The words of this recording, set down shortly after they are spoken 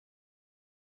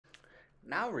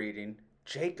Now reading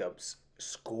Jacob's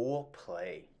School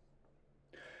Play,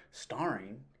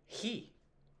 starring he,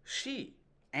 she,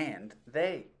 and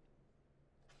they.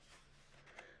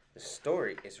 The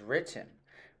story is written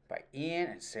by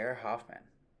Ian and Sarah Hoffman,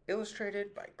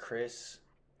 illustrated by Chris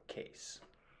Case.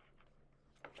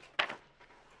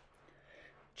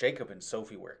 Jacob and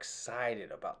Sophie were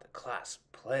excited about the class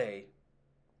play.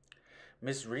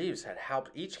 Miss Reeves had helped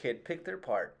each kid pick their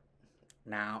part.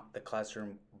 Now the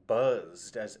classroom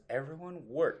buzzed as everyone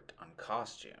worked on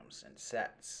costumes and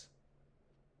sets.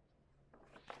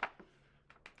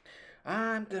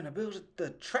 "I'm gonna build the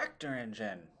tractor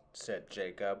engine," said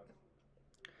Jacob.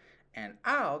 "And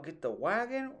I'll get the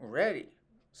wagon ready,"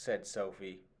 said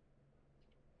Sophie.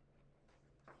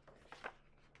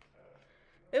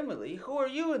 "Emily, who are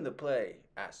you in the play?"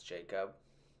 asked Jacob.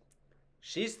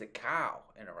 "She's the cow,"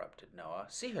 interrupted Noah.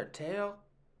 "See her tail?"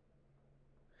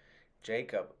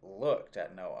 Jacob looked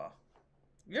at Noah.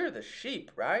 "You're the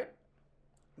sheep, right?"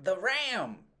 "The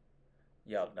ram!"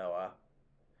 yelled Noah.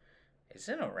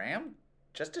 "Isn't a ram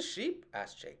just a sheep?"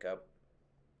 asked Jacob.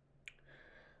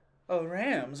 "A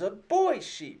ram's a boy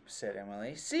sheep," said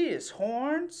Emily. "See his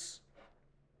horns?"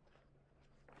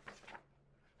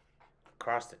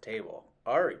 Across the table,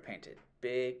 Ari painted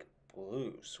big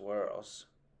blue swirls.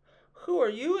 "Who are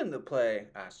you in the play?"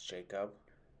 asked Jacob.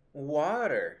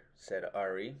 "Water," said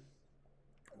Ari.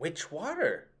 "Which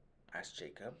water?" asked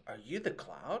Jacob. "Are you the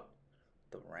cloud,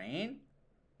 the rain,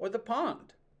 or the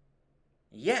pond?"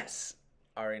 "Yes,"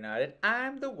 Ari nodded.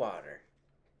 "I'm the water."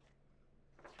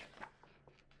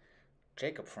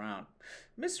 Jacob frowned.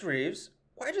 "Miss Reeves,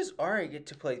 why does Ari get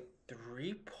to play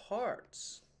 3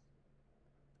 parts?"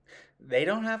 "They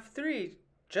don't have 3,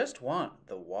 just one,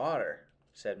 the water,"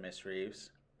 said Miss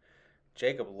Reeves.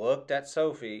 Jacob looked at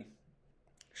Sophie.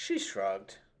 She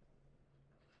shrugged.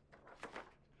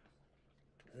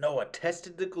 Noah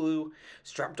tested the glue,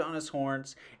 strapped on his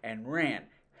horns, and ran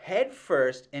head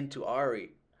first into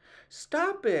Ari.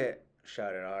 "Stop it!"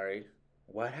 shouted Ari.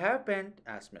 "What happened?"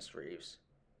 asked Miss Reeves.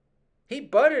 "He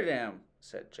butted him,"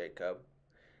 said Jacob.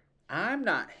 "I'm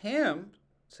not him,"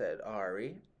 said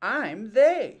Ari. "I'm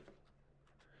they."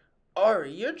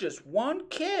 "Ari, you're just one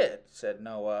kid," said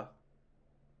Noah.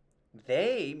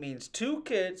 "They means 2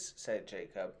 kids," said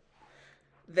Jacob.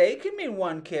 "They can mean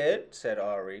 1 kid," said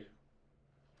Ari.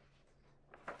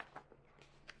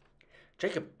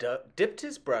 Jacob dipped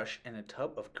his brush in a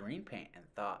tub of green paint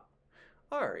and thought.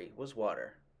 Ari was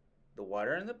water. The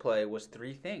water in the play was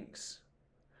 3 things.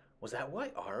 Was that why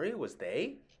Ari was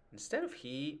they instead of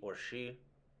he or she?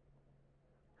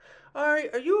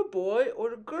 "Ari, are you a boy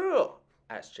or a girl?"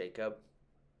 asked Jacob.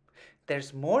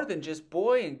 "There's more than just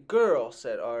boy and girl,"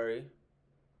 said Ari.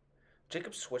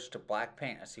 Jacob switched to black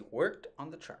paint as he worked on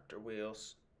the tractor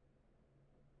wheels.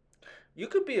 "You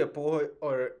could be a boy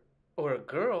or a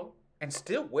girl and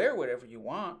still wear whatever you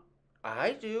want.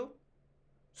 I do.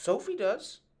 Sophie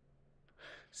does."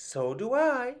 "So do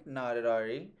I," nodded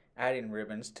Ari, adding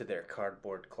ribbons to their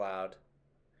cardboard cloud.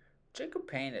 Jacob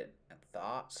painted and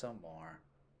thought some more.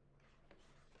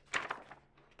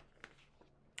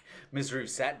 Miss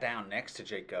Reeves sat down next to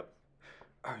Jacob.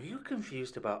 "Are you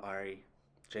confused about Ari?"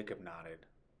 Jacob nodded.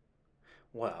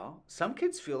 "Well, some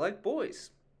kids feel like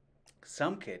boys.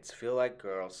 Some kids feel like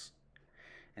girls.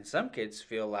 And some kids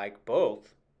feel like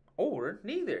both or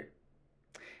neither.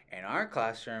 In our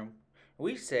classroom,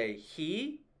 we say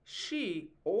he,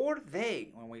 she, or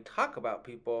they when we talk about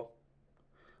people."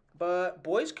 "But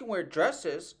boys can wear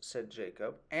dresses," said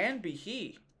Jacob, "and be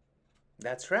he."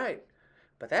 "That's right,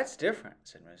 but that's different,"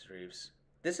 said Miss Reeves.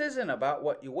 "This isn't about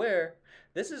what you wear.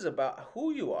 This is about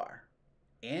who you are,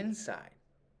 inside."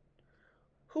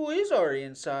 "Who is our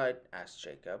inside?" asked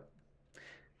Jacob.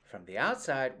 "From the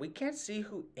outside, we can't see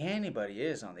who anybody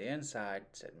is on the inside,"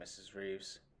 said Mrs.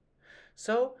 Reeves.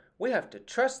 "So we have to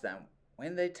trust them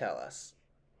when they tell us."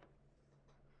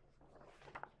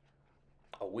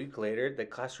 A week later, the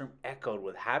classroom echoed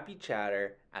with happy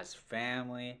chatter as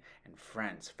family and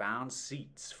friends found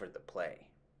seats for the play.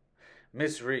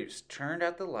 Miss Reeves turned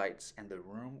out the lights and the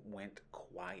room went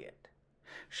quiet.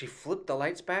 She flipped the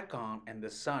lights back on and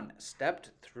the sun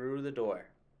stepped through the door.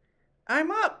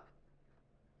 "I'm up!"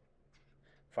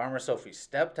 Farmer Sophie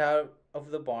stepped out of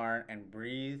the barn and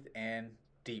breathed in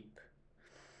deep.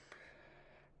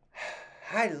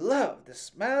 "I love the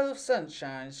smell of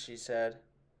sunshine," she said.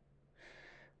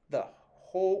 The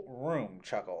whole room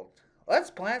chuckled. "Let's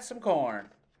plant some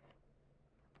corn."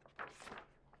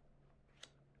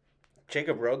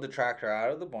 Jacob rode the tractor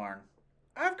out of the barn.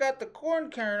 "I've got the corn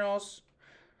kernels."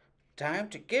 "Time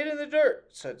to get in the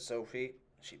dirt," said Sophie.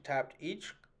 She tapped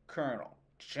each kernel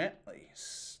gently,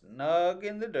 snug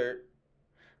in the dirt.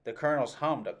 The colonels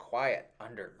hummed a quiet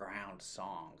underground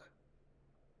song.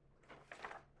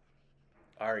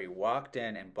 Ari walked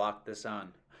in and blocked the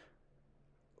sun.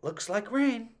 "Looks like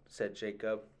rain," said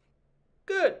Jacob.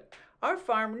 "Good. Our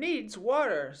farm needs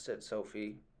water," said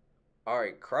Sophie.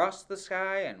 Ari crossed the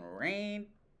sky and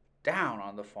rained down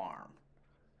on the farm.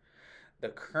 The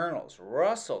colonels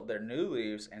rustled their new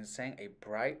leaves and sang a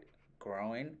bright,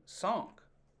 growing song.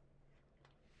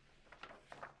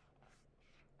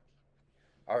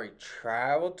 Ari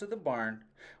traveled to the barn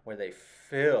where they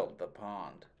filled the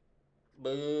pond.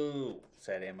 "Boo,"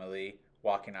 said Emily,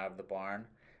 walking out of the barn.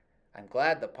 "I'm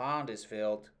glad the pond is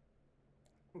filled."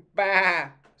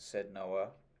 "Bah," said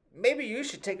Noah. "Maybe you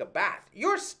should take a bath.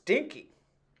 You're stinky."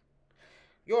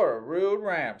 "You're a rude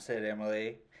ram," said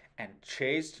Emily, and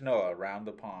chased Noah around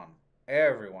the pond.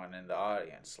 Everyone in the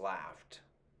audience laughed.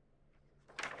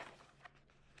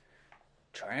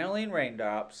 Trailing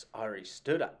raindrops, Ari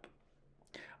stood up.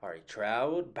 Ari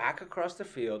traveled back across the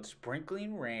field,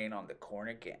 sprinkling rain on the corn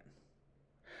again.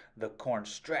 The corn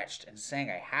stretched and sang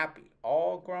a happy,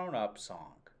 all grown up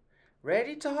song.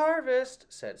 "Ready to harvest,"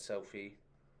 said Sophie.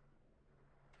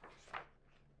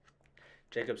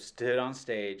 Jacob stood on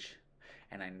stage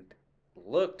and I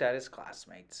looked at his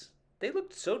classmates. They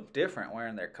looked so different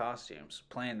wearing their costumes,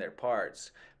 playing their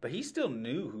parts, but he still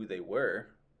knew who they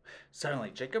were.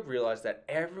 Suddenly, Jacob realized that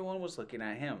everyone was looking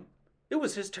at him. It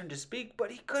was his turn to speak,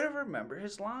 but he couldn't remember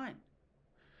his line.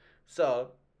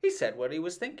 So he said what he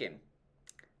was thinking.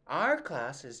 "Our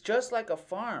class is just like a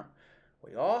farm.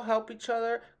 We all help each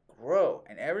other grow,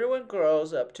 and everyone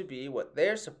grows up to be what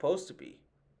they're supposed to be.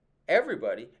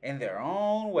 Everybody in their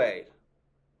own way."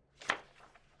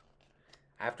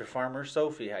 After Farmer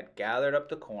Sophie had gathered up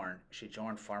the corn, she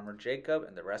joined Farmer Jacob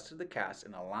and the rest of the cast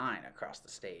in a line across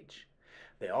the stage.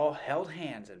 They all held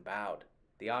hands and bowed.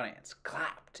 The audience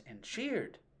clapped and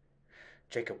cheered.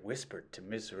 Jacob whispered to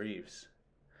Miss Reeves,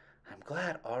 "I'm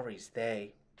glad Ari's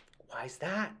they." "Why's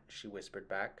that?" she whispered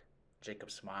back.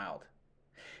 Jacob smiled.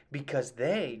 "Because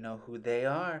they know who they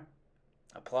are."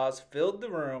 Applause filled the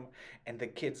room, and the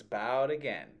kids bowed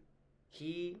again.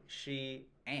 He, she,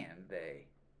 and they.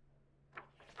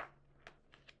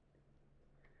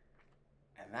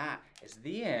 And that is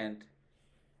the end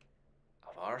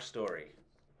of our story.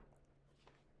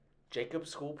 Jacob's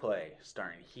School Play,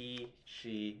 starring he,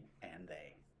 she, and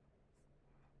they.